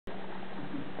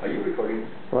Are you recording?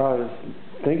 Well, I was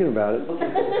thinking about it. Roy,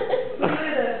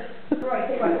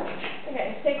 take one.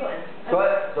 Okay, take one. So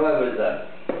I was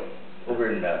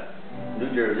over in New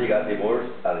Jersey, got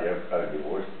divorced,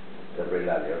 separated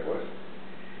out of the Air Force.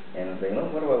 And I'm thinking,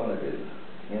 oh, what do I want to do?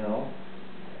 You know?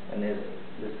 And this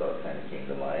thought kind of came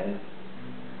to mind.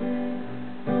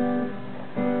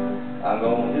 I'm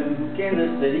going to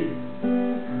Kansas City.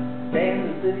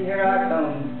 Kansas City, here I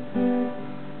come.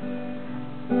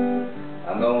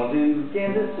 I'm going to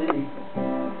Kansas City.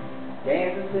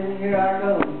 Kansas City, here I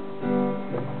come.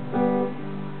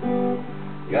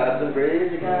 Got some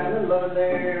crazy kind of love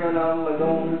there, and I'm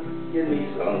gonna give me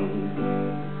some.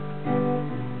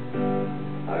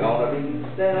 I'm gonna be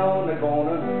standing on the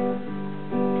corner,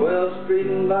 12th Street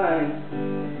and Vine.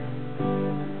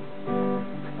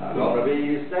 I'm gonna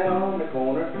be standing on the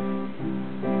corner,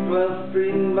 12th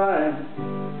Street and Vine.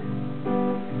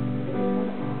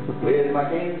 With my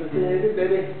Kansas City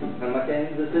baby and my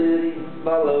Kansas City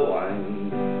bottle of wine.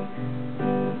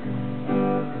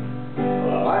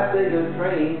 Well, I might take a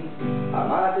train, I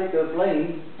might take a plane.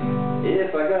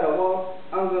 If I gotta walk,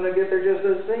 I'm gonna get there just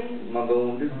the same. I'm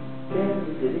going to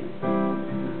Kansas City,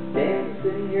 Kansas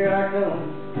City, here I come.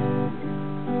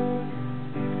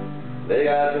 They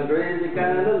got some crazy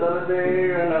kind of love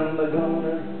there, and I'm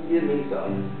gonna give me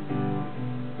some.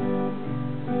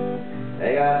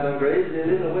 They got some crazy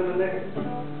little women there.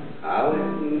 I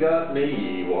went and got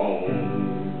me one.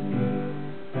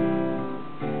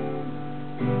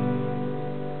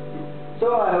 So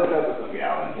I hooked up with some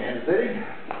gal in Kansas City,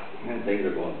 and things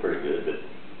are going pretty good, but,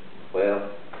 well,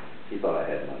 she thought I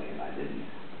had money and I didn't.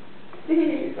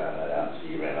 She found that out, and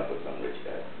she ran up with some rich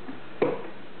guy.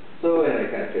 So anyway,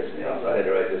 it kind of pissed me off, so I had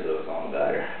to write this little song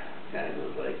about her. Kind of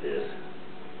goes like this.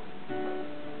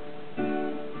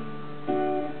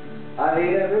 I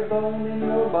hate every bone in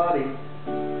your body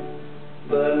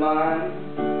but mine.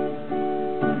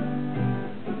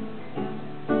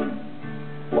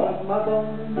 Want my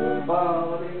bone in your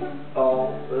body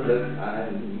all the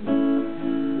time.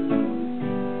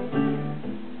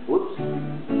 Whoops.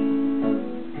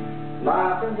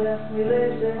 My friends ask me,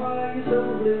 they say, why are you so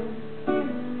blue?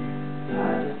 I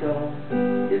just don't,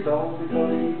 it's all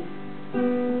because of you.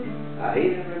 I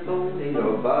hate every bone in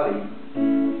your body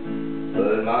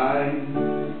but mine.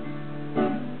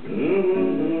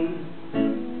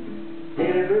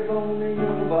 Every bone in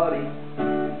your body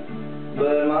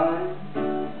but mine.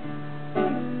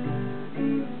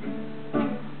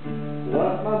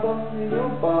 Want my bone in your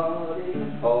body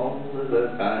all the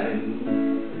time.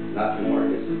 Not too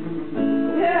Marcus.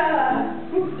 Yeah.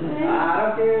 I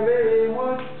don't care, baby,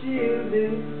 what you do.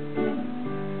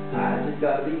 I just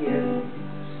gotta be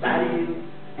inside of you.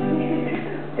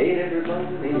 Hate every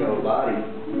bone in your body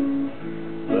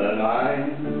but mine.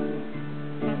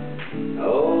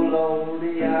 Oh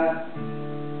Lordy, I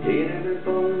hate every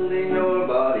bone in your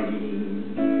body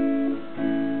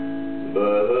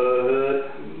but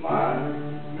mine.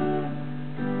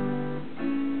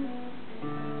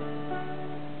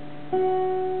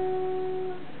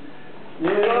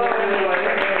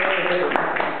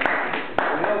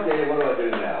 Okay, what do I do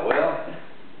now? Well,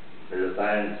 there's a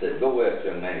sign that said, go west,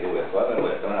 young man, go west. So I went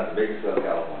west. I went out to Bakersfield,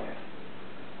 California.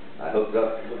 I hooked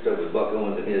up with Buck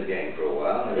Owens and his gang for a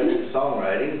while. I got into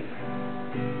songwriting,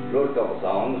 wrote a couple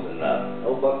songs, and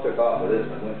old Buck took off with this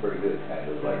one. It went pretty good. It kind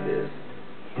of goes like this.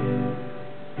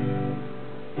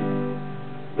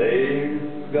 They're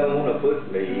gonna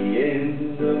put me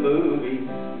in the movie.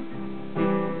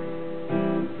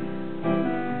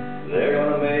 They're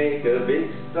gonna make a big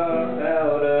star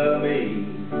out of me.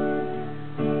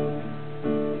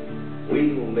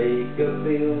 We'll make a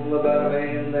film about a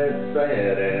man that's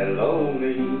sad and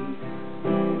lonely.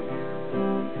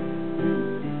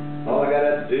 All I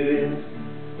gotta do is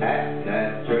act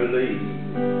naturally.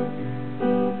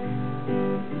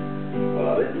 Well,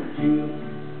 I bet you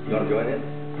gonna join in?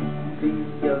 Be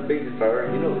a big star,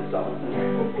 you know this song.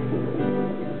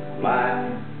 Might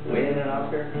win an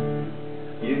Oscar,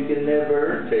 you can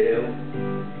never tell.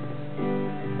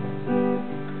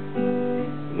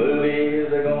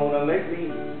 Movies are gonna make me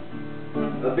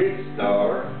a big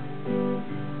star,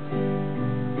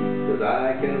 'cause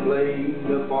I can play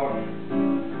the part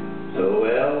so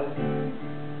well.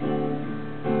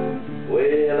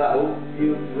 Well, I hope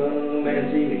you come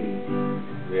and see me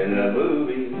in the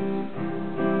movies.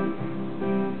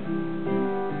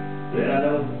 Then I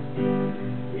know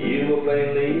you will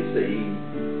plainly see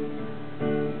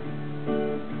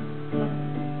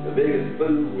the biggest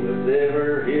fool that's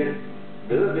ever hit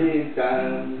the big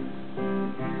time.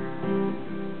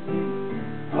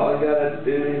 All you gotta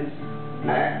do is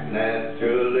act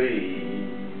naturally.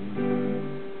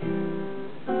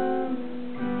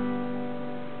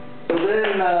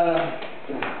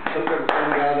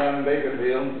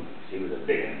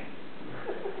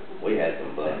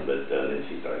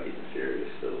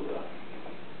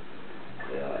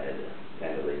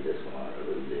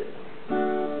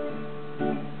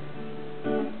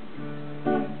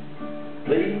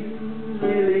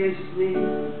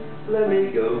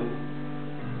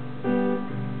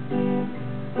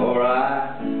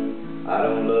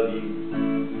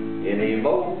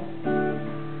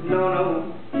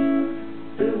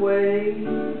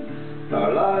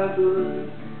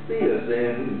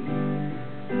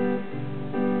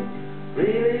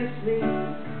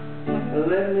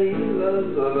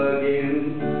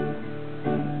 again.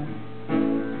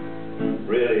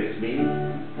 Really sweet,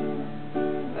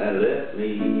 and let me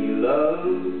love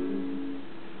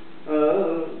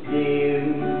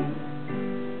again.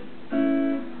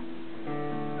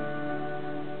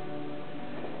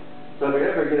 So if we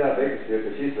ever get out of Bakersfield,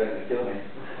 because she's threatening to kill me.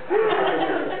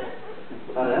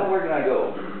 I said, where can I go?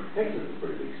 Texas is a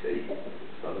pretty big state.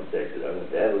 So I'm in Texas. I went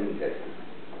to Abilene, Texas.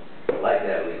 I liked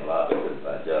Abilene a lot, but I couldn't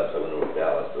find jobs, so I went over to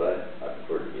Dallas, but I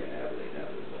prefer to be in Abilene. That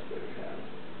was a much better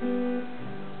town.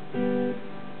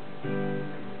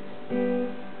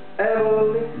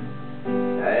 Abilene,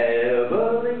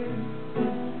 Abilene,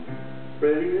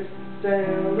 prettiest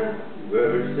town I've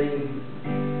ever seen.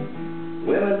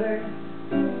 Women there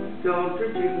don't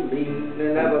treat you mean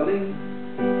in Abilene,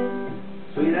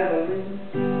 sweet Abilene.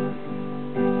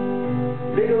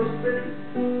 Big old city,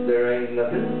 there ain't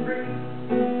nothing free,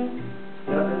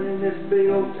 nothing in this big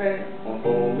old town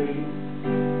for me.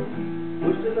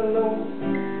 Wish to the Lord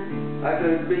I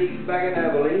could be back in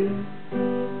Abilene,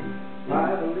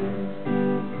 my Abilene.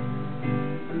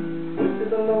 Wish to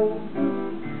the Lord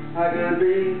I could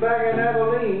be back in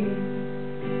Abilene,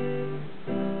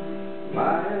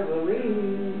 my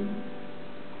Abilene.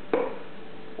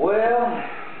 Well,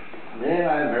 then I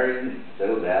married and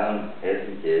settled down, had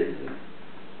some kids,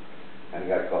 and I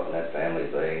got caught in that family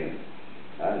thing.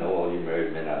 I know all you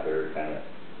married men out there kind of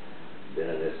been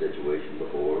in this situation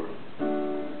before.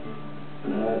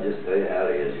 I'll just tell you how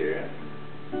it is here.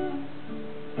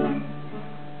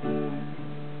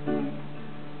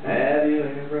 Have you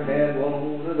ever had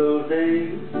one of those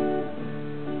days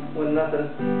when nothing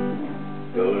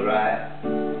goes right?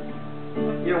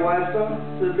 Your wife starts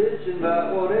a bitching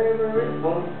about whatever it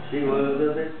was she was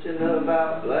a bitching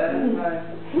about last night.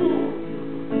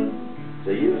 So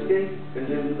you escape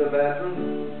into the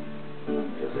bathroom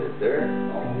to sit there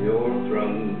on your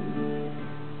throne.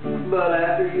 But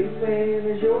after you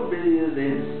finish your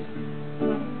business,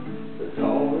 the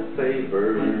toilet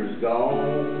paper's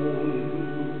gone.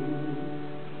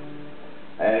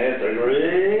 And it's a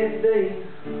great day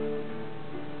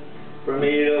for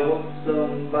me to whoop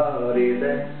somebody's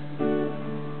ass.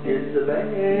 It's a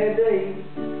bad day,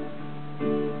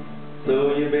 so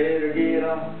you better get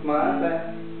off my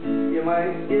back. You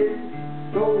might get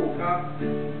cold cocked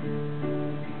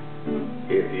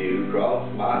if you cross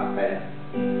my path.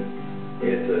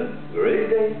 It's a great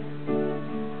day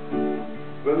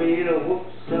for me to whoop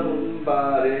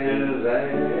somebody's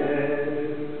ass.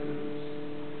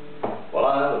 Well, I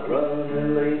was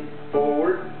running late for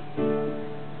work,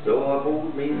 so I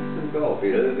poured me some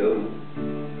coffee to go.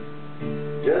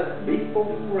 Just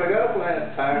before I got a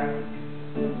flat tire,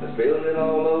 I spilled it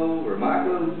all over my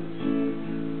clothes.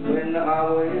 When the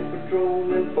highway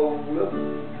patrolman pulled up,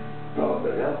 thought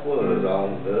that help was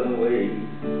on the way.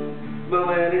 But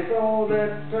when he saw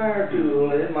that tire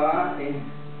tool in my hand,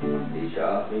 he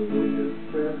shot me with the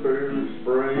pepper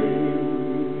spray.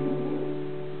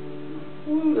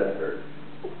 Ooh, that hurt.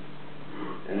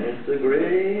 And it's a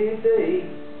great day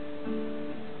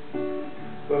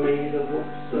for me to whoop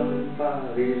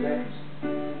somebody's ass.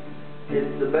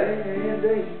 It's a bad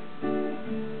day,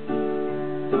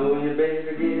 so you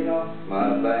better get off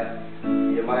my back.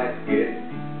 You might get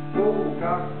cold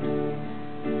cocked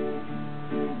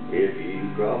if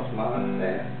you cross my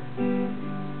path.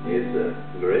 It's a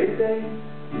great day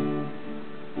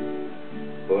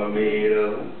for me to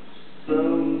whoop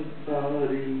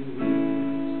somebody.